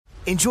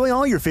Enjoy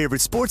all your favorite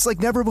sports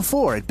like never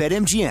before at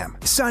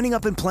BetMGM. Signing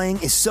up and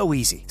playing is so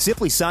easy.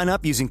 Simply sign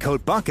up using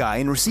code Buckeye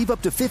and receive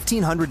up to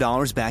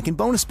 $1,500 back in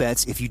bonus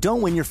bets if you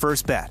don't win your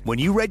first bet. When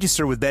you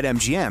register with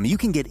BetMGM, you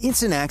can get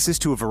instant access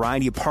to a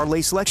variety of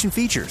parlay selection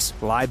features,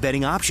 live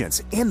betting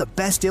options, and the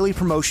best daily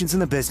promotions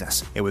in the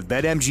business. And with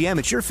BetMGM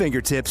at your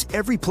fingertips,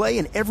 every play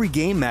and every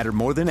game matter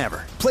more than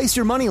ever. Place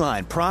your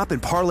moneyline, prop,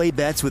 and parlay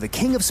bets with the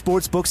king of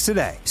sportsbooks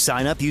today.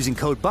 Sign up using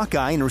code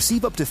Buckeye and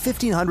receive up to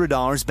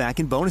 $1,500 back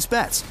in bonus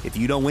bets if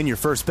you don't win your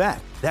first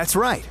bet. That's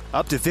right,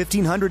 up to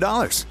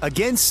 $1,500.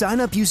 Again, sign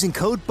up using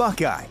code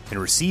Buckeye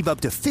and receive up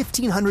to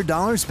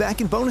 $1,500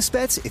 back in bonus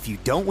bets if you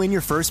don't win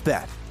your first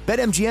bet.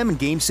 BetMGM and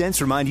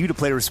GameSense remind you to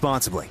play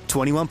responsibly.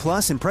 21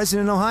 plus and present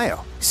in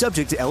Ohio.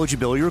 Subject to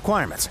eligibility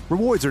requirements.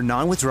 Rewards are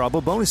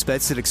non-withdrawable bonus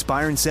bets that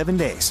expire in 7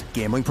 days.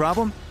 Gambling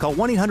problem? Call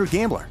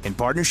 1-800-GAMBLER in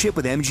partnership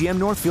with MGM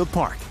Northfield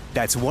Park.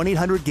 That's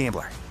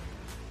 1-800-GAMBLER.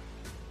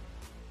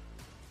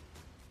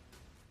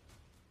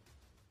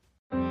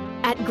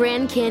 At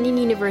Grand Canyon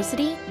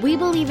University, we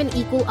believe in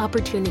equal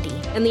opportunity,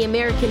 and the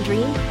American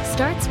dream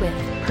starts with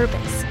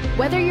purpose.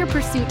 Whether your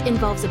pursuit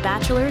involves a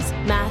bachelor's,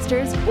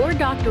 master's, or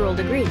doctoral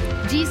degree,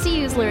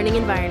 GCU's learning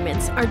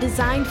environments are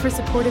designed for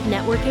supportive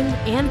networking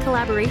and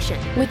collaboration.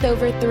 With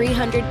over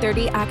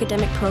 330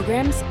 academic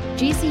programs,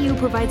 GCU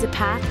provides a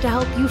path to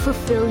help you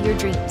fulfill your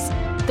dreams.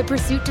 The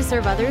pursuit to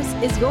serve others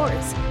is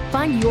yours.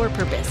 Find your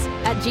purpose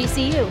at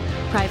GCU.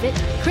 Private,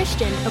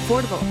 Christian,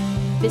 affordable.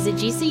 Visit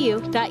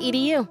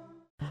gcu.edu.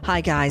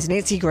 Hi guys,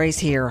 Nancy Grace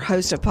here,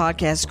 host of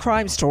podcast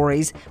Crime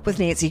Stories with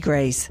Nancy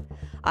Grace.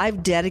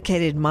 I've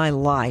dedicated my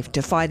life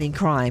to fighting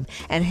crime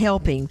and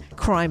helping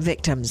crime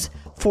victims.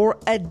 For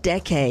a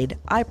decade,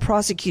 I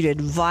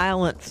prosecuted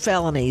violent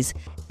felonies.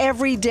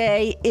 Every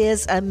day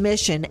is a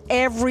mission.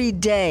 Every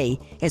day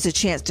is a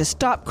chance to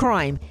stop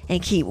crime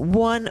and keep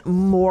one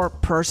more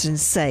person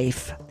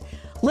safe.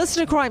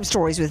 Listen to Crime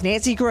Stories with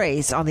Nancy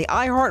Grace on the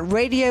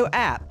iHeartRadio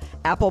app,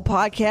 Apple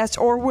Podcasts,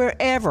 or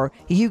wherever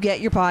you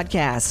get your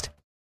podcast.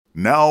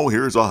 Now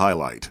here's a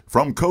highlight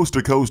from Coast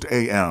to Coast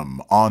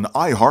AM on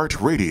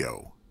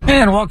iHeartRadio.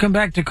 And welcome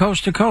back to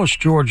Coast.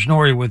 George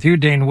Norrie with you.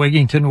 Dane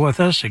Wigington with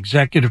us,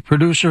 executive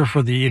producer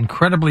for the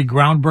incredibly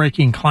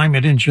groundbreaking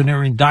climate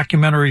engineering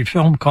documentary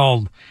film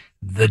called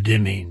The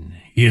Dimming.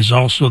 He is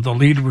also the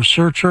lead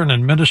researcher and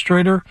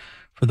administrator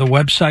for the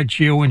website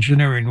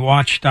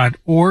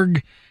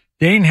geoengineeringwatch.org.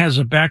 Dane has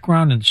a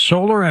background in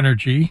solar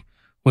energy,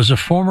 was a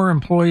former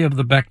employee of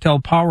the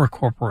Bechtel Power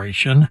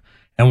Corporation,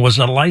 and was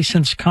a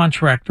licensed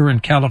contractor in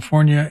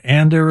California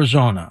and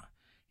Arizona.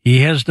 He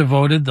has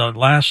devoted the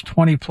last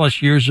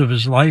 20-plus years of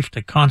his life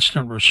to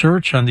constant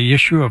research on the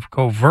issue of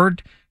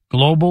covert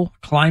global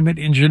climate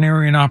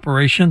engineering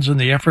operations in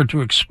the effort to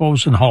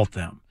expose and halt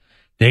them.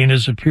 Dane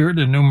has appeared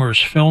in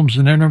numerous films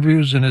and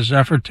interviews in his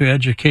effort to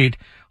educate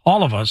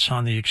all of us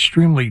on the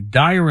extremely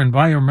dire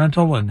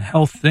environmental and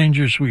health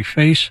dangers we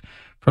face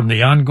from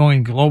the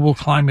ongoing global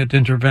climate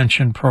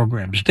intervention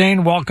programs.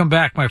 Dane, welcome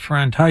back, my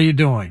friend. How you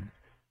doing?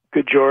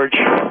 Good, George.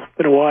 It's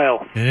been a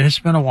while. It's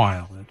been a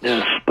while.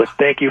 Yes, but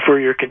thank you for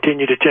your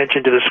continued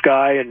attention to the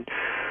sky. And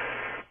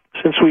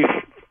since we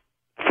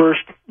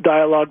first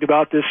dialogued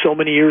about this so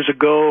many years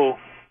ago,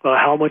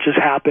 how much has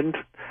happened,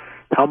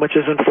 how much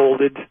has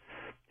unfolded,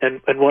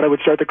 and what I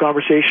would start the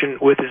conversation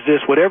with is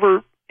this: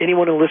 whatever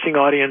anyone in the listening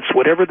audience,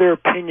 whatever their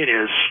opinion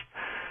is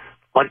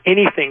on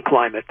anything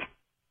climate,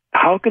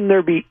 how can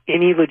there be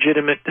any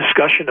legitimate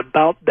discussion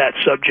about that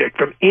subject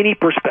from any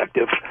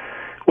perspective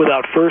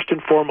without first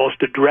and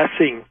foremost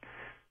addressing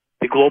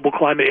the global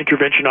climate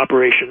intervention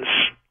operations,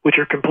 which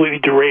are completely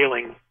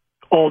derailing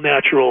all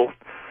natural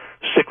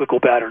cyclical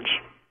patterns?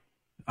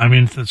 I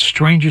mean, the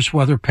strangest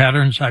weather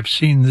patterns I've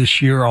seen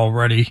this year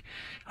already.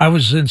 I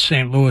was in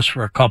St. Louis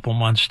for a couple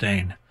months,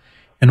 Dane,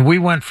 and we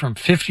went from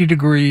 50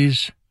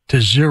 degrees to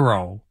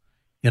 0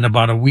 in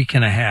about a week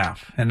and a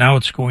half, and now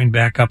it's going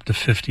back up to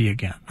 50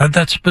 again.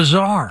 That's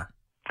bizarre.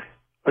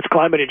 That's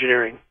climate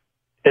engineering.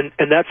 And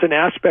that's an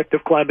aspect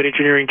of climate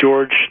engineering,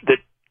 George, that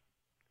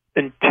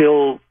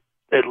until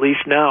at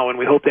least now, and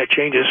we hope that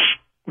changes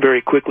very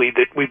quickly,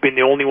 that we've been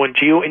the only one,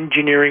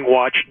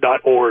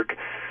 geoengineeringwatch.org,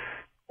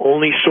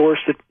 only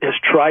source that has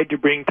tried to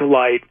bring to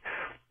light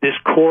this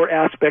core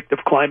aspect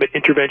of climate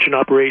intervention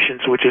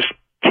operations, which is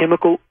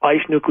chemical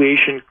ice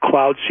nucleation,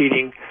 cloud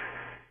seeding.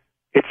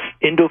 It's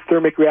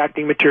endothermic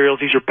reacting materials.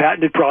 These are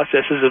patented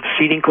processes of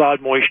seeding cloud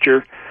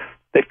moisture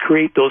that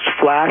create those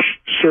flash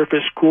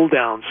surface cool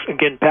downs.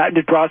 Again,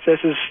 patented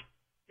processes.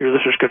 Your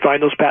listeners can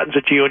find those patents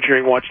at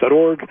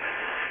geoengineeringwatch.org.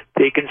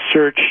 They can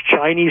search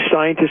Chinese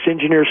scientists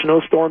engineer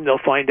snowstorm. They'll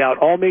find out.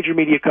 All major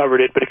media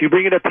covered it. But if you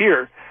bring it up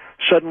here,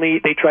 suddenly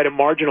they try to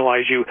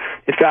marginalize you.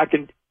 In fact,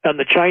 on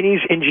the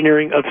Chinese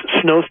engineering of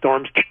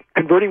snowstorms,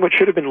 converting what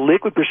should have been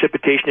liquid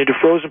precipitation into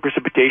frozen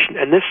precipitation,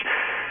 and this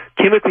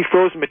chemically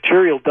frozen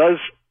material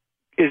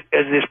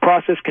as this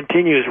process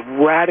continues,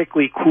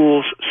 radically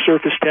cools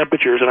surface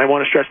temperatures. And I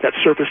want to stress that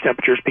surface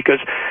temperatures, because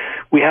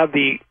we have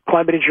the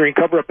climate engineering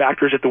cover-up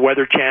actors at the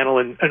Weather Channel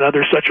and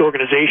other such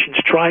organizations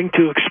trying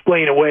to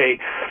explain away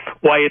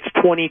why it's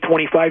 20,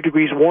 25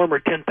 degrees warmer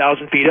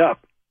 10,000 feet up.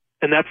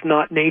 And that's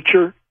not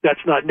nature.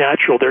 That's not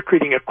natural. They're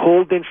creating a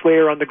cold, dense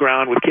layer on the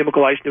ground with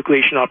chemical ice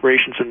nucleation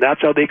operations, and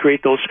that's how they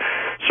create those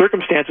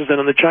circumstances. And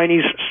on the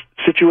Chinese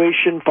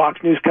situation,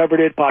 Fox News covered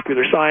it,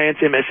 Popular Science,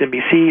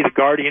 MSNBC, The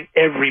Guardian,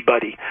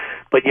 everybody.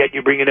 But yet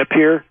you bring it up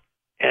here,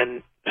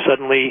 and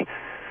suddenly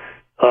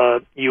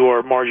you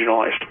are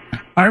marginalized.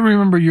 I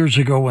remember years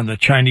ago when the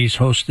Chinese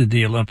hosted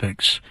the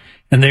Olympics,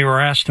 and they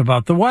were asked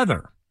about the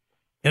weather.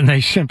 And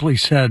they simply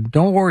said,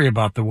 don't worry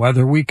about the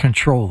weather, we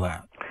control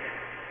that.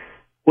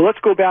 Well, let's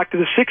go back to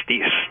the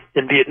 60s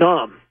in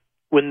Vietnam,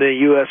 when the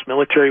U.S.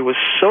 military was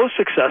so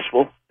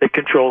successful at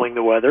controlling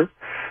the weather.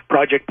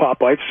 Project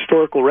Popeye's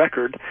historical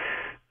record,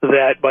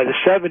 that by the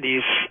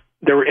 70s,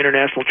 there were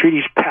international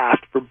treaties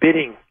passed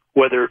forbidding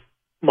weather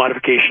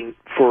modification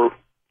for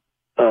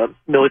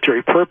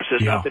military purposes.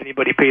 Yeah. Not that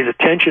anybody pays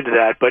attention to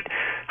that, but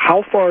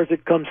how far has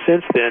it come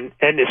since then?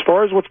 And as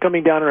far as what's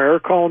coming down in our air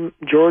column,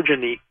 George,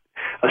 and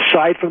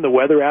aside from the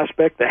weather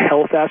aspect, the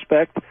health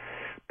aspect,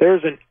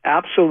 there's an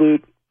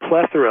absolute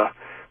plethora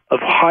of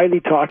highly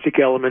toxic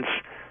elements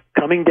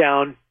coming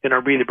down in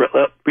our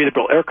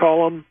breathable air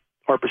column,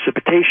 our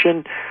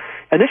precipitation,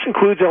 and this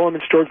includes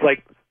elements, George,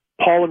 like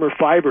polymer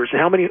fibers.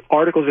 And how many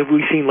articles have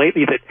we seen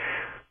lately that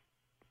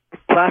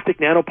plastic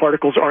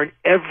nanoparticles are in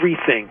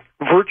everything,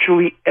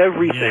 virtually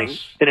everything,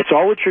 Yes. and it's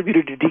all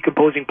attributed to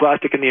decomposing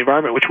plastic in the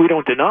environment, which we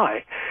don't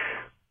deny.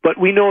 But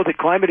we know that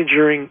climate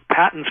engineering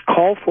patents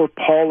call for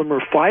polymer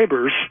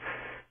fibers,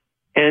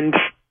 and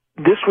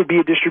this would be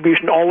a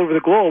distribution all over the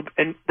globe,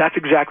 and that's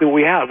exactly what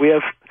we have. We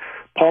have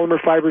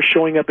polymer fibers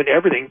showing up in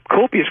everything,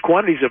 copious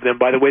quantities of them,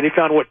 by the way. They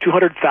found,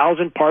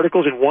 200,000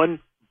 particles in one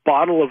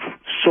bottle of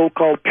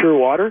so-called pure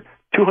water?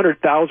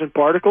 200,000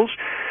 particles?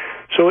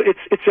 So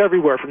it's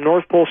everywhere, from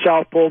North Pole,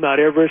 South Pole, Mount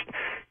Everest,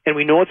 and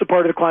we know it's a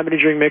part of the climate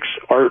engineering mix.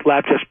 Our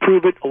lab tests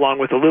prove it, along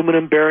with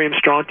aluminum, barium,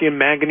 strontium,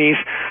 manganese,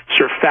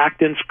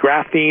 surfactants,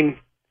 graphene.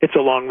 It's a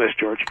long list,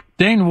 George.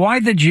 Dane, why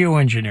the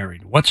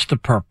geoengineering? What's the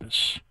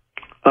purpose?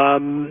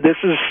 This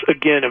is,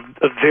 again,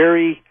 a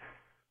very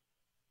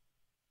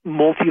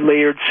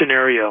multi-layered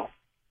scenario,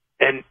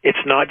 and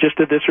it's not just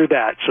a this or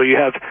that. So you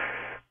have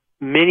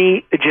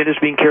many agendas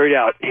being carried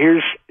out.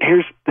 Here's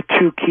the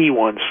two key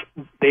ones.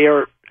 They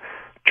are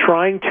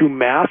trying to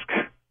mask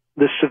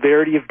the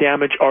severity of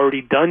damage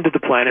already done to the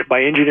planet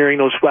by engineering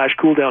those flash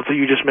cooldowns that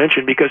you just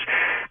mentioned, because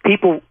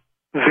people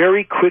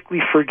very quickly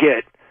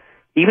forget,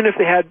 even if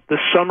they had the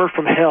summer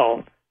from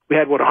hell, we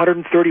had,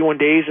 131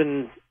 days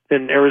in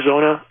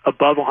Arizona,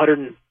 above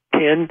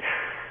 110.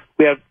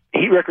 We have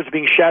heat records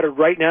being shattered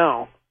right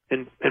now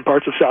in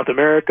parts of South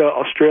America,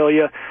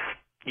 Australia,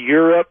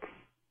 Europe,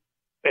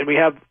 and we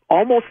have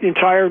almost the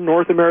entire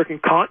North American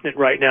continent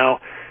right now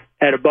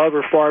at above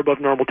or far above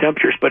normal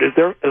temperatures. But as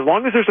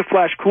long as there's a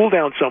flash cool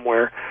down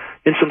somewhere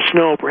in some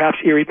snow, perhaps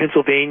Erie,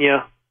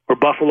 Pennsylvania, or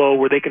Buffalo,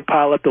 where they can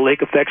pile up the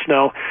lake effect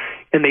snow,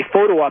 and they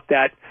photo op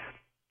that,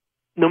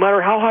 no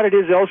matter how hot it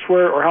is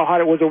elsewhere or how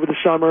hot it was over the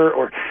summer,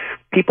 or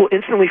people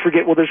instantly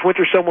forget, well, there's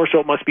winter somewhere, so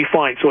it must be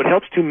fine. So it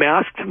helps to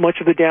mask much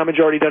of the damage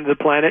already done to the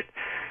planet,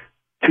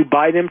 to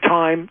buy them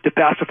time, to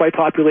pacify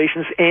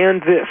populations,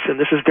 and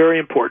this is very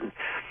important,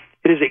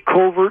 it is a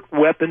covert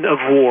weapon of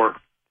war.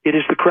 It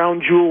is the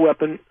crown jewel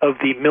weapon of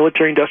the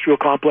military-industrial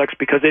complex,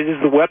 because it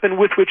is the weapon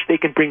with which they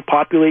can bring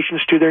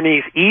populations to their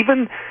knees,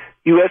 even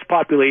U.S.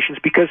 populations,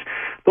 because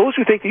those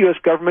who think the U.S.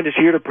 government is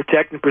here to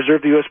protect and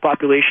preserve the U.S.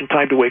 population,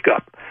 time to wake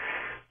up.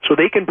 So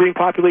they can bring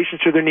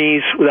populations to their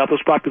knees without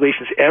those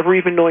populations ever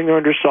even knowing they're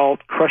under assault,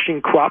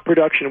 crushing crop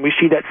production. And we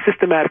see that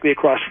systematically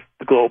across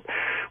the globe.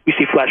 We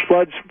see flash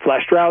floods,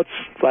 flash droughts,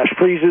 flash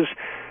freezes.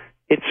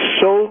 It's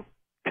so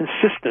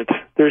consistent.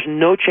 There's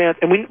no chance.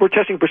 And we're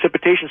testing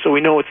precipitation, so we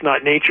know it's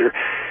not nature.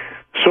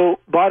 So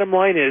bottom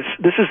line is,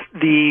 this is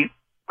the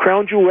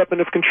crown jewel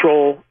weapon of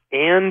control,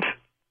 and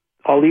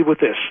I'll leave with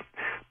this.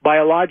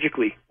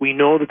 Biologically, we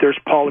know that there's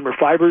polymer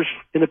fibers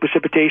in the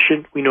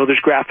precipitation. We know there's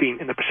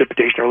graphene in the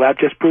precipitation. Our lab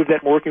tests prove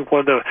that. We're working with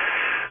one of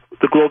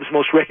the globe's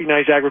most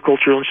recognized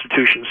agricultural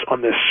institutions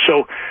on this.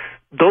 So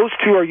those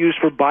two are used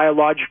for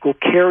biological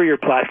carrier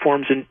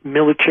platforms in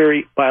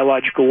military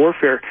biological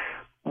warfare.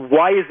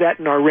 Why is that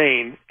in our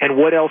reign, and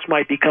what else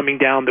might be coming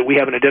down that we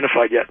haven't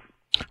identified yet?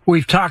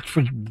 We've talked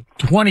for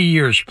 20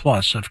 years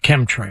plus of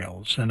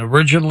chemtrails, and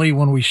originally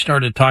when we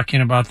started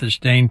talking about this,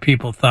 Dane,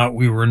 people thought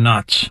we were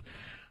nuts.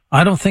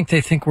 I don't think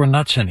they think we're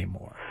nuts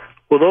anymore.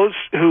 Well, those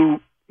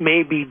who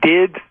maybe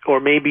did or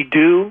maybe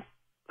do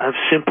have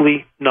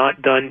simply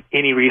not done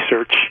any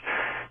research.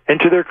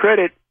 And to their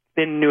credit,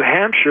 in New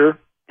Hampshire,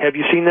 have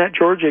you seen that,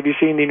 George? Have you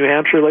seen the New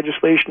Hampshire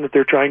legislation that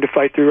they're trying to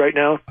fight through right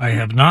now? I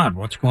have not.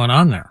 What's going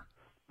on there?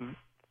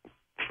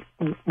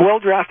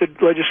 Well-drafted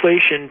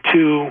legislation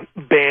to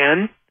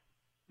ban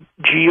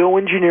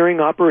geoengineering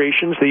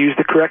operations, they use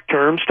the correct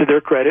terms to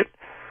their credit,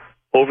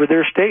 over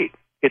their state.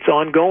 It's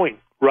ongoing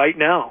right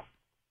now.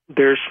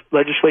 There's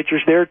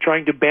legislatures there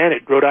trying to ban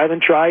it. Rhode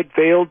Island tried,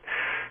 failed.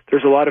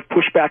 There's a lot of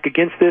pushback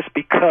against this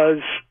because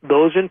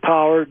those in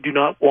power do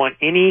not want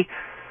any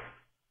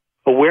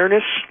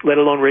awareness, let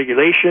alone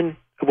regulation,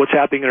 of what's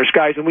happening in our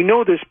skies. And we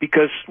know this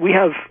because we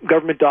have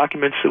government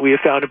documents that we have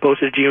found and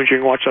posted at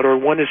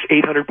geoengineeringwatch.org. One is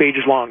 800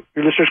 pages long.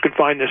 Your listeners can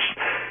find this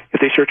if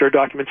they search our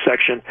documents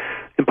section.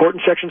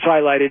 Important sections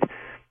highlighted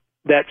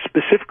that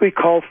specifically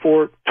call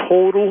for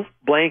total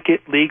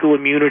blanket legal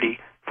immunity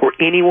for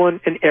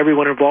anyone and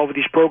everyone involved with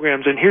these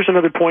programs. And here's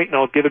another point, and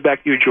I'll give it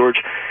back to you, George.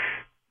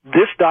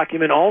 This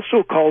document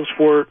also calls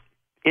for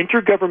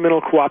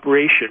intergovernmental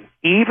cooperation,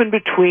 even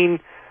between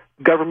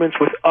governments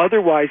with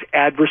otherwise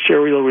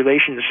adversarial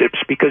relationships,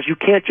 because you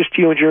can't just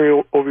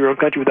geoengineer over your own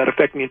country without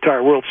affecting the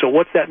entire world. So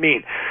what's that mean?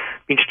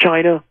 It means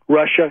China,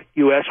 Russia,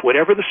 U.S.,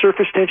 whatever the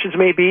surface tensions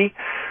may be,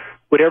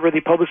 whatever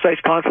the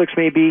publicized conflicts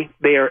may be,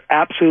 they are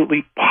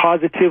absolutely,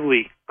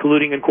 positively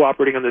colluding and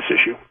cooperating on this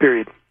issue,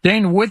 period.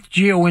 Dane, with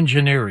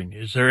geoengineering,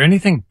 is there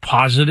anything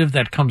positive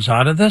that comes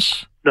out of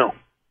this? No.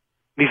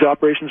 These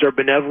operations are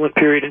benevolent,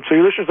 period. And so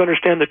your listeners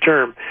understand the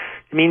term.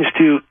 It means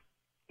to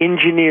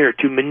engineer,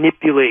 to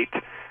manipulate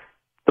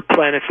the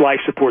planet's life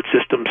support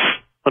systems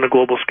on a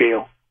global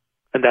scale.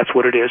 And that's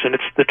what it is. And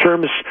it's the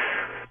term is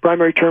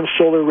primary term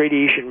solar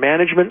radiation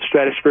management,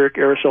 stratospheric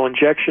aerosol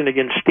injection,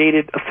 again,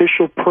 stated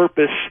official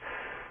purpose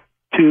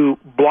to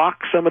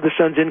block some of the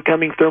sun's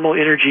incoming thermal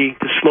energy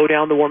to slow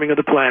down the warming of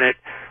the planet.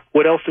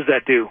 What else does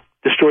that do?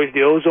 Destroys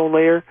the ozone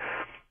layer,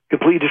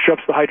 completely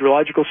disrupts the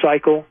hydrological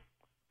cycle,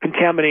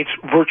 contaminates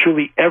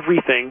virtually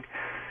everything.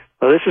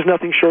 This is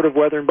nothing short of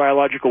weather and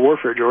biological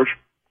warfare, George.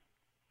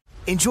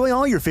 Enjoy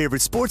all your favorite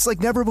sports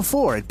like never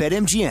before at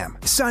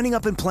BetMGM. Signing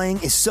up and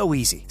playing is so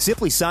easy.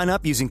 Simply sign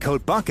up using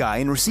code Buckeye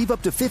and receive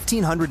up to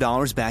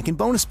 $1,500 back in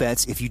bonus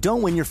bets if you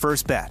don't win your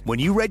first bet. When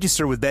you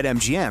register with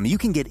BetMGM, you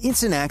can get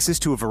instant access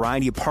to a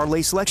variety of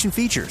parlay selection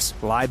features,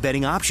 live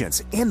betting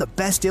options, and the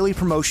best daily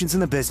promotions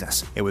in the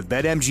business. And with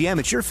BetMGM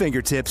at your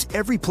fingertips,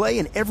 every play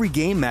and every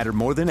game matter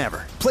more than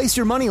ever. Place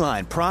your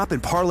moneyline, prop,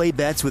 and parlay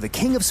bets with the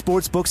king of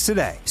sportsbooks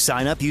today.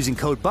 Sign up using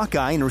code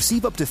Buckeye and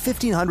receive up to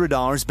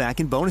 $1,500 back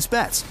in bonus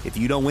bets if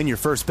you don't win your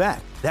first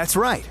bet. That's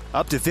right,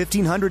 up to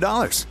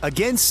 $1,500.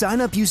 Again, sign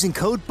up using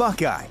code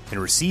Buckeye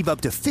and receive up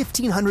to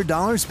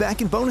 $1,500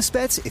 back in bonus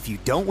bets if you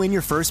don't win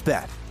your first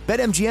bet.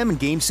 BetMGM and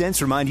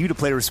GameSense remind you to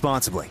play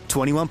responsibly.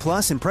 21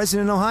 plus and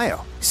present in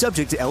Ohio.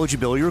 Subject to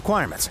eligibility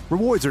requirements.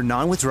 Rewards are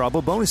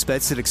non-withdrawable bonus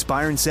bets that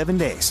expire in 7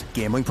 days.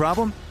 Gambling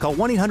problem? Call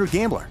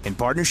 1-800-GAMBLER in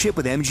partnership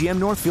with MGM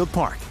Northfield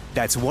Park.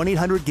 That's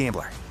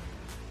 1-800-GAMBLER.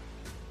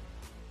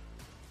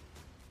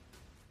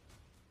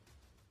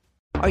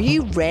 Are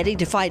you ready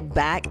to fight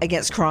back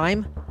against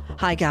crime?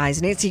 Hi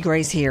guys, Nancy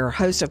Grace here,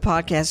 host of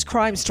podcast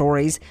Crime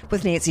Stories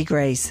with Nancy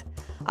Grace.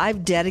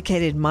 I've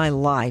dedicated my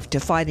life to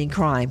fighting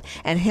crime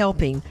and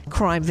helping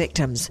crime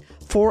victims.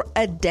 For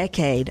a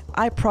decade,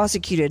 I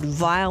prosecuted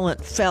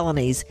violent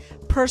felonies,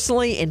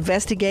 personally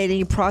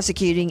investigating,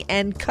 prosecuting,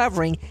 and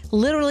covering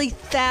literally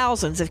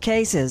thousands of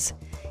cases.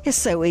 It's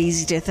so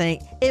easy to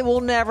think it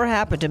will never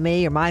happen to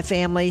me or my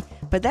family,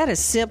 but that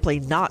is simply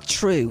not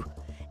true.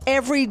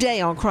 Every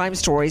day on Crime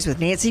Stories with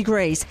Nancy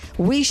Grace,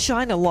 we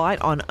shine a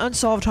light on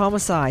unsolved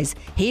homicides,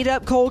 heat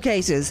up cold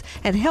cases,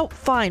 and help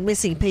find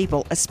missing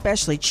people,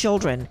 especially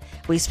children.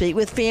 We speak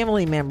with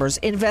family members,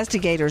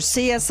 investigators,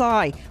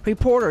 CSI,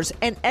 reporters,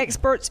 and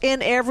experts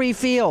in every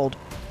field.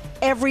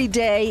 Every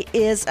day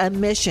is a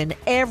mission.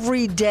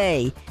 Every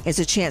day is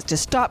a chance to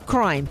stop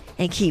crime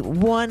and keep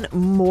one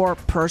more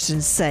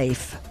person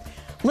safe.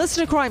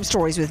 Listen to Crime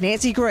Stories with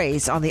Nancy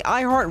Grace on the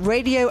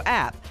iHeartRadio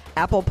app,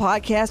 Apple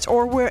Podcasts,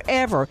 or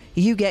wherever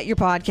you get your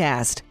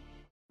podcast.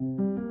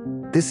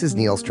 This is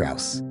Neil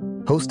Strauss,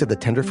 host of the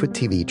Tenderfoot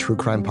TV True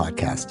Crime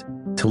Podcast,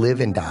 To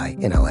Live and Die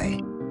in LA.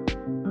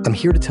 I'm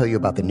here to tell you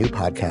about the new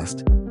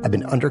podcast I've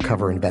been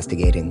undercover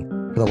investigating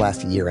for the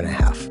last year and a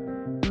half.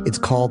 It's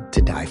called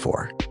To Die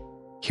For.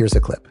 Here's a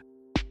clip.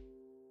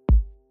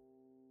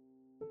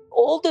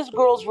 All these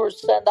girls were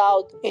sent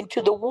out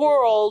into the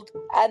world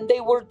and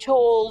they were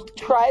told,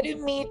 try to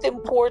meet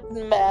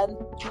important men,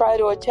 try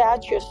to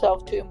attach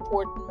yourself to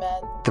important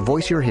men. The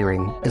voice you're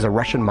hearing is a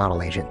Russian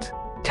model agent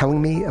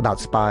telling me about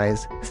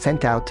spies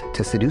sent out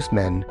to seduce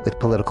men with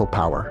political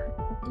power.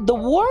 The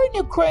war in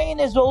Ukraine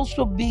is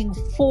also being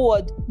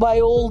fought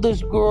by all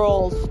these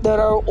girls that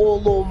are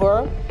all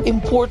over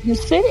important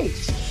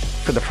cities.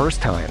 For the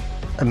first time,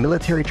 a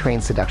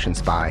military-trained seduction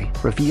spy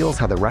reveals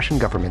how the Russian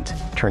government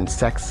turned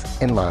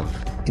sex and love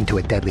into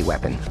a deadly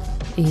weapon.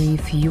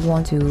 If you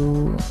want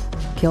to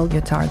kill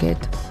your target,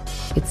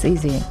 it's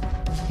easy.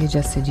 You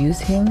just seduce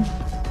him,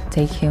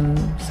 take him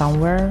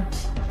somewhere,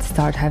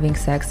 start having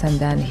sex, and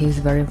then he's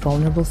very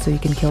vulnerable, so you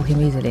can kill him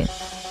easily.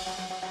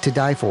 To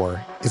Die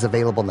For is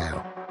available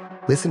now.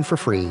 Listen for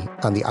free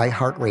on the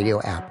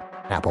iHeartRadio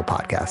app, Apple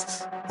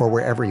Podcasts, or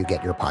wherever you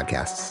get your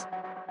podcasts.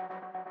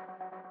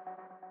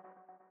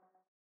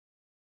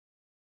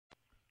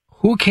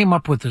 Who came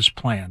up with this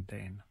plan,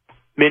 Dane?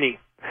 Many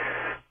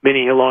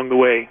along the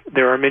way.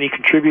 There are many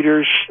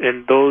contributors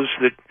and those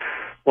that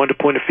want to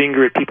point a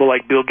finger at people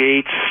like Bill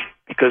Gates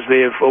because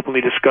they have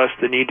openly discussed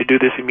the need to do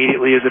this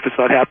immediately as if it's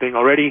not happening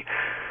already.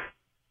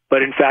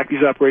 But in fact,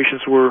 these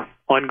operations were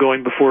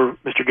ongoing before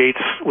Mr. Gates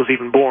was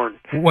even born.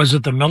 Was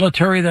it the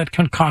military that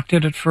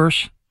concocted it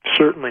first?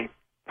 Certainly.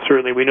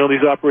 We know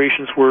these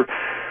operations were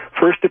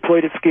first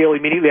deployed at scale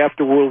immediately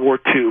after World War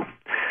II.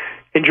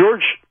 And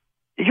George,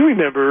 you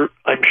remember,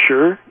 I'm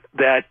sure,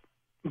 that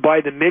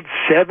by the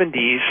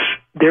mid-'70s,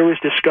 there was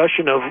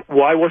discussion of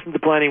why wasn't the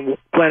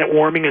planet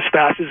warming as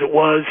fast as it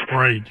was?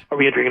 Right. Are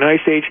we entering an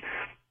ice age?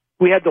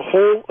 We had the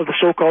whole of the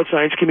so-called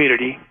science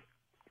community,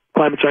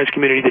 climate science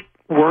community,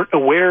 that weren't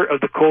aware of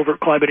the covert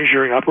climate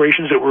engineering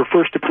operations that were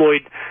first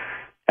deployed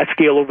at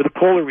scale over the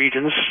polar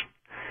regions.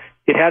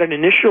 It had an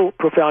initial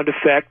profound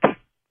effect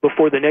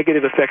before the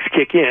negative effects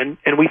kick in,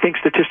 and we think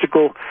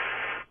statistical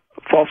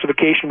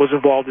falsification was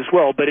involved as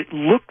well, but it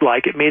looked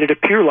like, it made it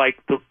appear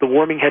like the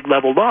warming had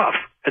leveled off,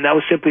 and that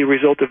was simply a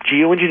result of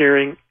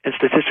geoengineering and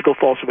statistical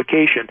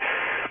falsification.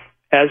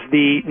 As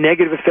the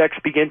negative effects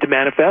began to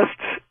manifest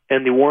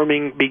and the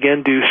warming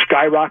began to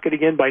skyrocket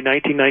again by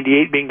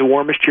 1998, being the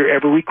warmest year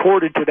ever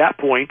recorded to that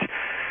point,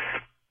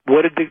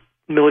 what did the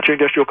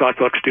military-industrial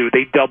complex do?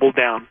 They doubled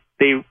down.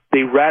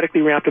 They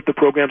radically ramped up the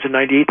programs in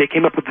 98. They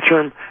came up with the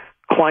term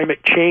climate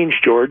change,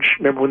 George.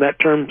 Remember when that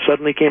term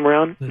suddenly came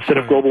around? Instead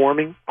of global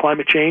warming,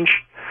 climate change?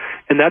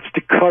 And that's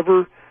to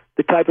cover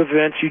the type of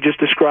events you just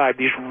described,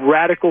 these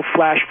radical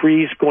flash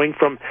freeze going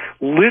from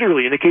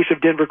literally, in the case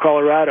of Denver,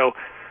 Colorado,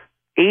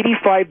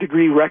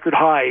 85-degree record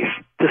highs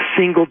to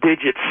single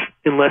digits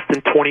in less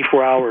than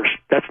 24 hours.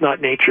 That's not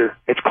nature.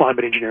 It's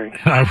climate engineering.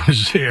 I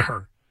was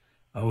there.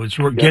 I was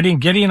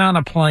getting on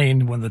a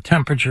plane when the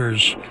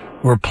temperatures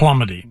were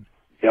plummeting.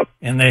 Yep.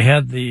 And they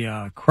had the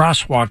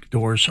crosswalk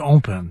doors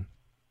open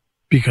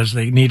because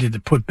they needed to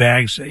put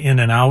bags in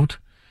and out.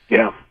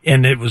 Yeah.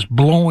 And it was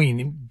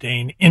blowing,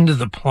 Dane, into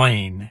the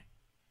plane.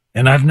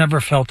 And I've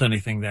never felt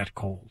anything that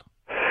cold.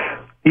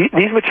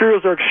 These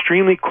materials are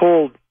extremely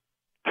cold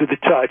to the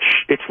touch.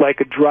 It's like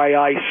a dry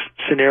ice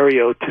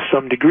scenario to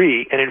some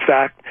degree. And in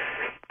fact,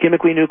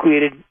 chemically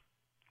nucleated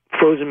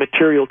frozen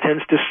material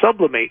tends to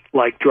sublimate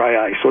like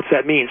dry ice. What's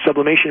that mean?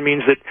 Sublimation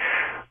means that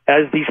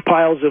as these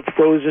piles of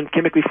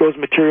chemically frozen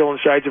material on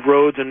the sides of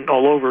roads and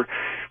all over,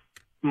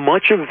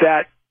 much of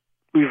that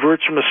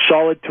reverts from a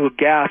solid to a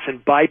gas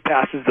and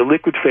bypasses the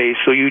liquid phase,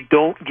 so you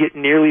don't get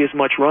nearly as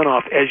much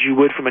runoff as you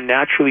would from a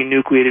naturally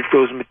nucleated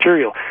frozen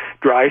material.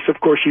 Dry ice, of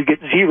course, you get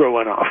zero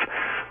runoff.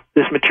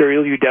 This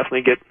material, you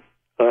definitely get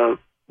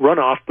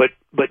runoff, but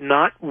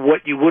not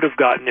what you would have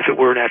gotten if it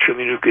were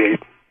naturally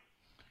nucleated.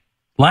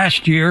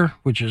 Last year,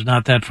 which is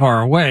not that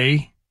far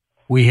away,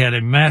 we had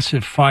a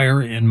massive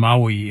fire in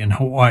Maui in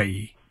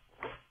Hawaii.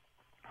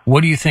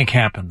 What do you think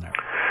happened there?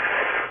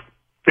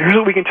 Here's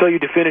what we can tell you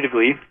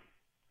definitively.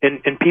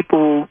 And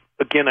people,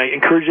 again, I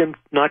encourage them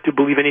not to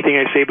believe anything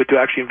I say, but to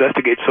actually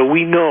investigate. So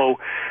we know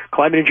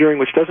climate engineering,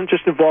 which doesn't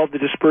just involve the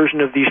dispersion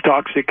of these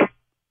toxic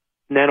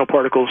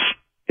nanoparticles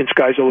in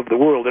skies all over the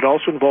world, it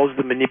also involves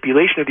the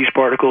manipulation of these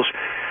particles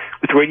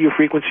with radio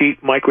frequency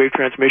microwave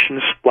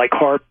transmissions like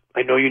HAARP.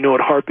 I know you know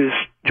what HAARP is,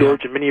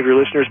 George, and many of your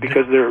listeners,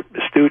 because they're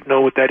astute,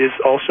 know what that is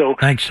also.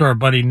 Thanks to our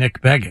buddy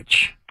Nick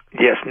Begich.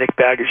 Yes, Nick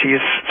Begich. He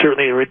is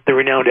certainly the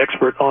renowned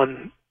expert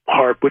on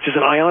HAARP, which is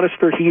an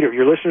ionosphere heater.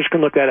 Your listeners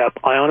can look that up,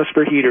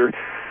 ionosphere heater.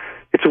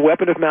 It's a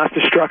weapon of mass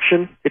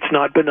destruction. It's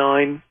not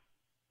benign.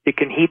 It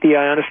can heat the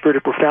ionosphere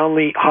to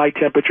profoundly high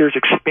temperatures,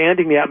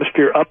 expanding the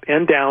atmosphere up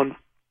and down,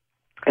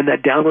 and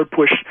that downward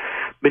push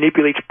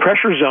manipulates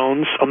pressure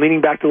zones. I'm leaning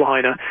back to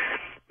Lahaina.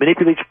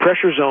 Manipulates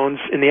pressure zones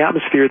in the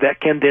atmosphere that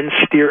can then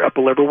steer up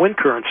a level wind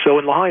current. So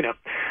in Lahaina,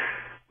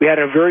 we had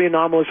a very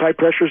anomalous high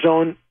pressure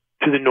zone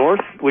to the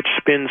north, which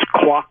spins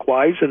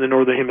clockwise in the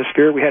northern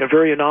hemisphere. We had a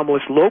very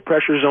anomalous low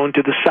pressure zone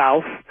to the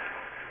south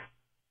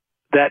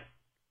that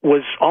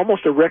was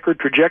almost a record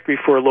trajectory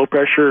for a low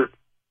pressure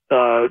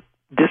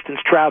distance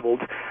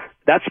traveled.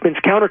 That spins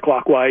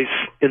counterclockwise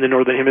in the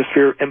northern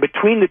hemisphere. And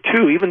between the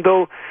two, even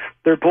though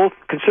they're both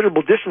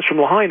considerable distance from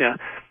Lahaina,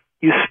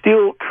 you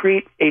still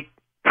create a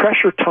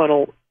pressure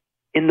tunnel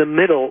in the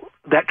middle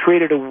that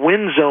created a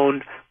wind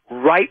zone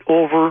right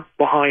over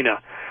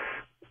Lahaina.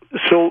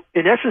 So,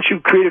 in essence, you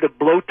created a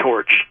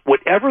blowtorch.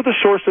 Whatever the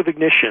source of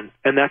ignition,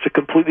 and that's a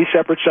completely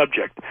separate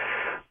subject,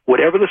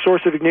 whatever the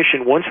source of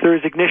ignition, once there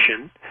is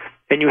ignition,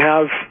 and you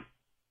have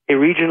a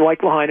region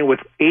like Lahaina with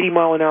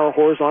 80-mile-an-hour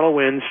horizontal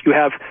winds, you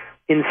have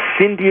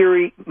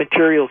incendiary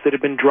materials that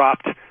have been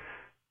dropped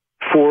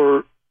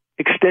for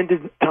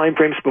extended time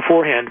frames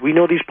beforehand. We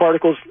know these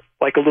particles,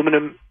 like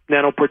aluminum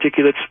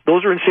nanoparticulates,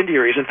 those are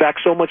incendiaries. In fact,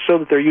 so much so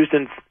that they're used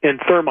in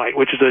thermite,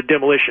 which is a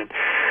demolition.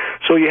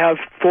 So you have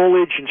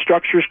foliage and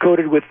structures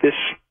coated with this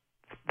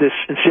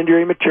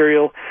incendiary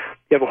material.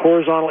 You have a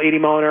horizontal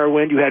 80-mile-an-hour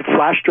wind. You had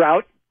flash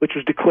drought, which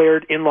was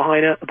declared in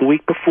Lahaina the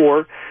week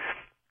before.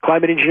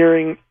 Climate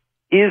engineering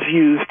is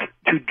used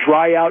to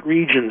dry out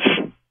regions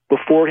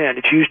beforehand.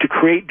 It's used to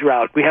create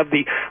drought. We have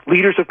the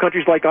leaders of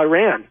countries like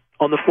Iran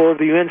on the floor of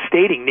the UN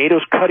stating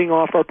NATO's cutting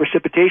off our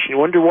precipitation. You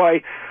wonder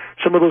why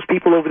some of those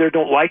people over there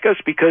don't like us?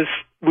 Because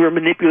we're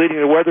manipulating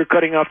the weather,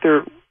 cutting off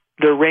their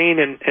their rain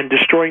and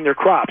destroying their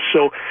crops.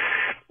 So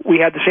we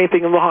had the same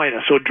thing in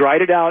Lahaina. So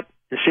dried it out,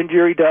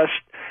 incendiary dust,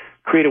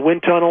 create a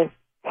wind tunnel,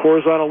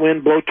 horizontal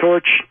wind,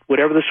 blowtorch,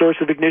 whatever the source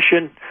of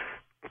ignition,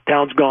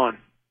 town's gone.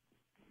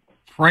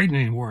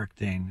 Frightening work,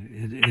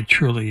 Dane. It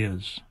truly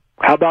is.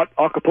 How about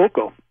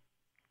Acapulco?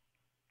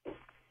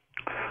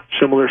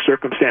 Similar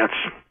circumstance.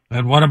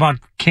 And what about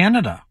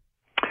Canada?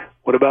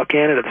 What about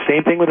Canada? The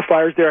same thing with the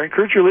fires there. I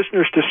encourage your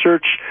listeners to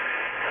search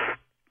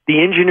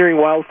the Engineering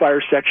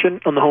Wildfire section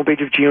on the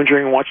homepage of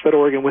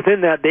geoengineeringwatch.org, and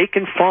within that they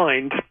can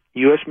find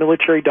U.S.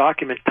 military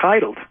document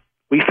titled,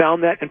 we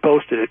found that and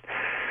posted it,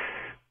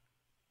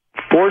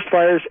 Forest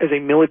Fires as a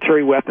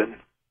Military Weapon.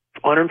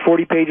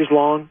 140 pages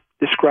long,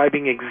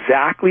 describing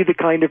exactly the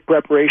kind of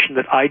preparation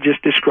that I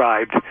just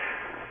described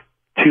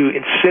to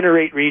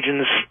incinerate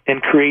regions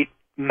and create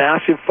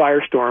massive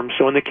firestorms.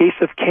 So in the case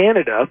of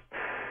Canada,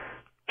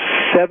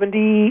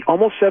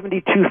 almost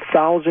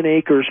 72,000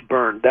 acres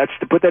burned. That's,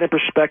 to put that in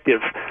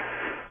perspective,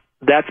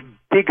 that's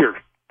bigger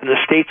than the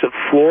states of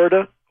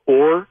Florida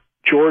or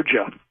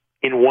Georgia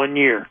in 1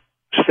 year.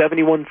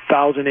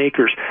 71,000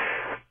 acres.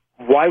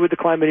 Why would the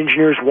climate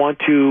engineers want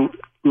to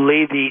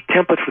lay the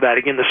template for that?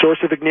 Again, the source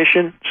of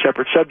ignition,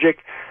 separate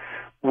subject.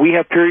 We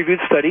have peer-reviewed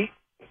study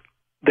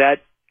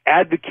that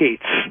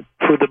advocates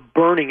for the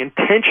burning,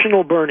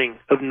 intentional burning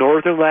of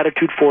northern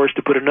latitude forests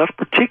to put enough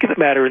particulate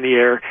matter in the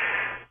air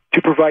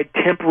to provide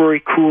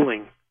temporary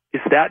cooling.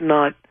 Is that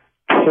not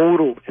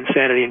total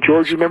insanity? And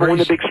George, you remember when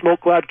the big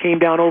smoke cloud came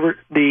down over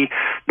the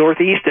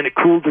northeast and it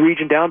cooled the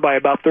region down by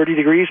about 30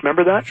 degrees?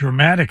 Remember that?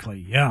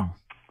 Dramatically, yeah.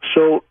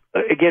 So,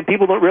 again,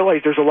 people don't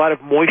realize there's a lot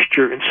of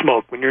moisture in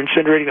smoke. When you're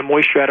incinerating the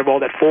moisture out of all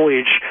that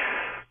foliage,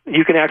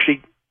 that can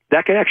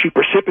actually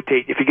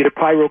precipitate. If you get a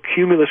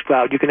pyrocumulus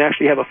cloud, you can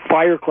actually have a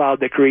fire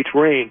cloud that creates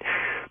rain.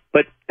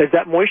 But as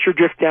that moisture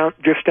drifts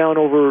down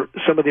over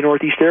some of the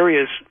northeast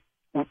areas,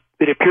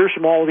 it appears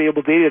from all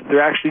available data that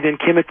they're actually then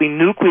chemically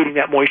nucleating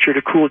that moisture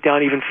to cool it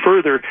down even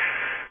further.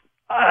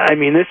 I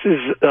mean, this is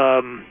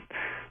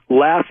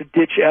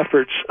last-ditch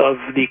efforts of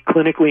the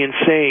clinically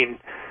insane,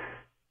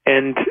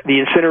 and the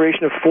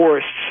incineration of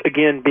forests,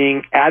 again,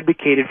 being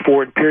advocated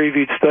for in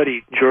peer-reviewed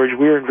study. George,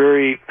 we're in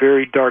very,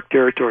 very dark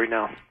territory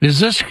now. Is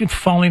this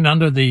falling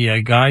under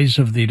the guise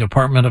of the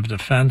Department of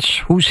Defense?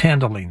 Who's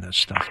handling this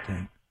stuff,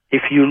 Dan?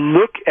 If you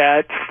look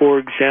at, for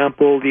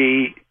example,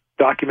 the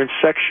documents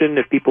section,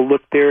 if people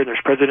look there,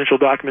 there's presidential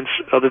documents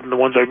other than the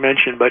ones I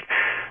mentioned, but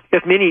you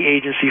have many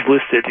agencies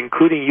listed,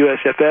 including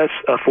USFS,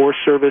 Forest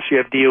Service, you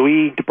have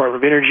DOE,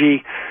 Department of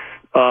Energy.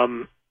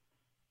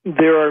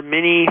 There are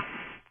many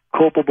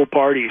culpable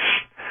parties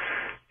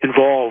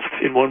involved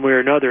in one way or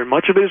another.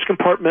 Much of it is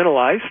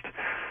compartmentalized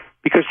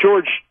because,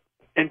 George,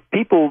 and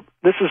people,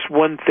 this is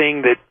one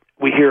thing that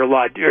we hear a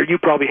lot. You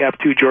probably have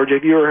too, George.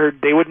 Have you ever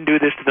heard they wouldn't do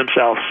this to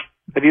themselves?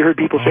 Have you heard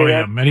people say that? Oh,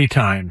 yeah, many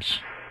times.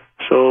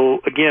 So,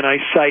 again, I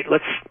cite,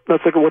 let's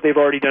look at what they've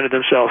already done to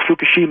themselves.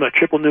 Fukushima,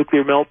 triple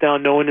nuclear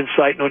meltdown, no end in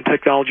sight, no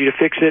technology to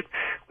fix it.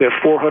 We have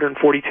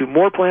 442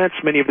 more plants.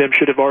 Many of them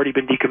should have already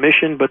been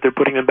decommissioned, but they're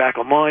putting them back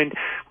online.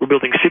 We're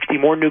building 60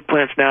 more nuke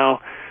plants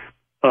now.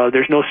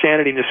 There's no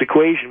sanity in this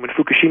equation. When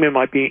Fukushima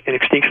might be an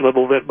extinction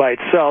level event by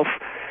itself,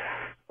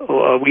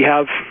 we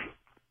have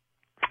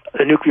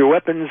nuclear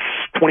weapons,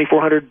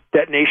 2,400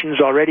 detonations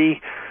already.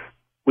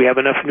 We have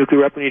enough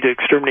nuclear weaponry to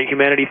exterminate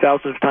humanity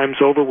thousands of times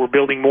over. We're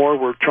building more.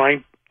 We're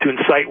trying to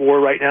incite war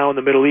right now in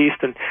the Middle East.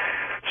 And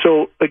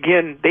so,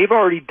 again, they've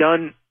already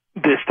done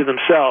this to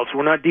themselves.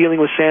 We're not dealing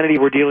with sanity.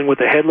 We're dealing with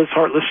a headless,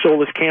 heartless,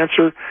 soulless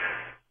cancer.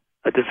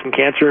 Does some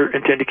cancer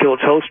intend to kill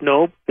its host?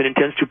 No. It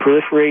intends to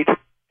proliferate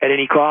at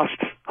any cost.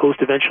 Host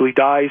eventually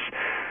dies.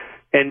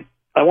 And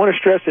I want to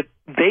stress that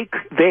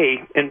they,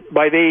 and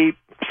by they,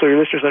 so your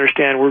listeners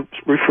understand, we're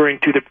referring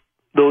to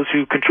those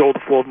who control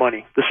the flow of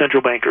money, the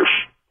central bankers.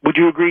 Would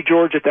you agree,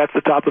 George, that that's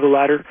the top of the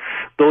ladder,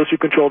 those who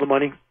control the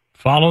money?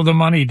 Follow the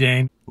money,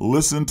 Dane.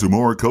 Listen to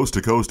more Coast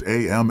to Coast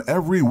AM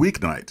every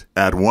weeknight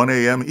at 1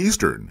 a.m.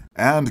 Eastern.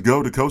 And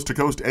go to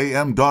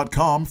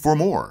coasttocoastam.com for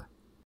more.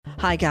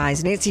 Hi,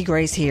 guys. Nancy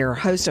Grace here,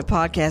 host of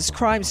podcast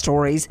Crime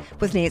Stories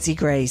with Nancy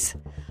Grace.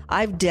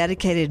 I've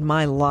dedicated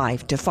my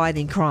life to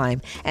fighting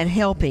crime and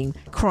helping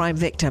crime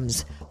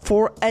victims.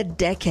 For a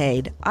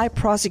decade, I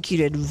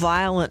prosecuted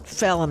violent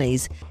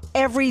felonies.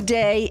 Every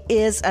day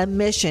is a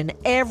mission.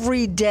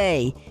 Every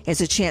day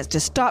is a chance to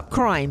stop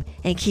crime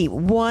and keep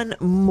one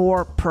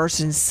more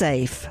person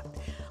safe.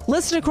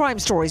 Listen to Crime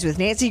Stories with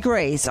Nancy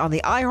Grace on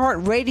the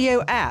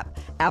iHeartRadio app,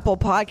 Apple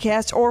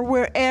Podcasts, or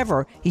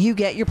wherever you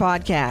get your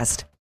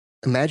podcast.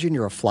 Imagine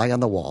you're a fly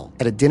on the wall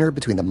at a dinner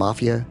between the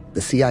mafia,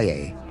 the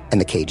CIA, and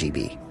the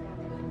KGB.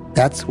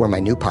 That's where my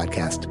new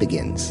podcast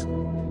begins.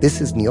 This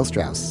is Neil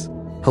Strauss,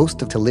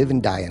 host of To Live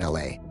and Die in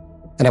LA.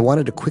 And I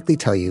wanted to quickly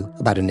tell you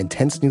about an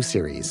intense new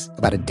series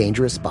about a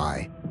dangerous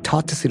spy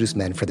taught to seduce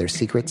men for their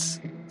secrets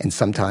and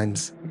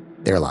sometimes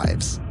their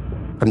lives.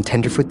 From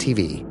Tenderfoot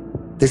TV,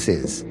 this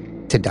is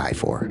To Die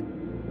For.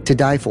 To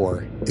Die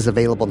For is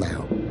available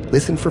now.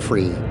 Listen for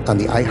free on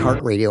the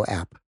iHeartRadio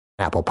app,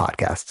 Apple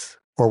Podcasts,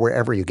 or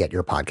wherever you get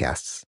your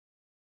podcasts.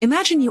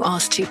 Imagine you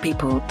ask two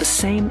people the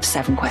same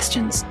 7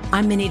 questions.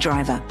 I'm Minnie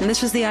Driver, and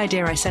this was the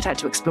idea I set out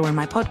to explore in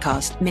my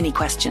podcast, Minnie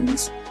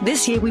Questions.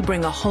 This year, we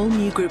bring a whole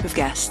new group of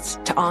guests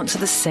to answer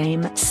the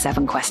same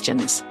 7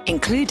 questions,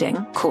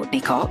 including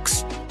Courtney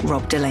Cox,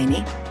 Rob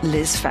Delaney,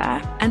 Liz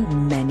Phair,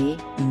 and many,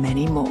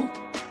 many more.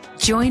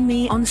 Join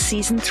me on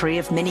Season 3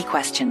 of Minnie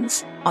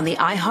Questions on the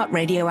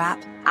iHeartRadio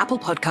app, Apple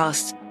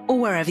Podcasts, or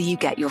wherever you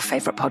get your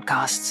favorite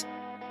podcasts.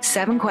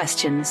 7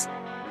 questions,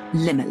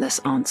 limitless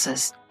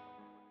answers.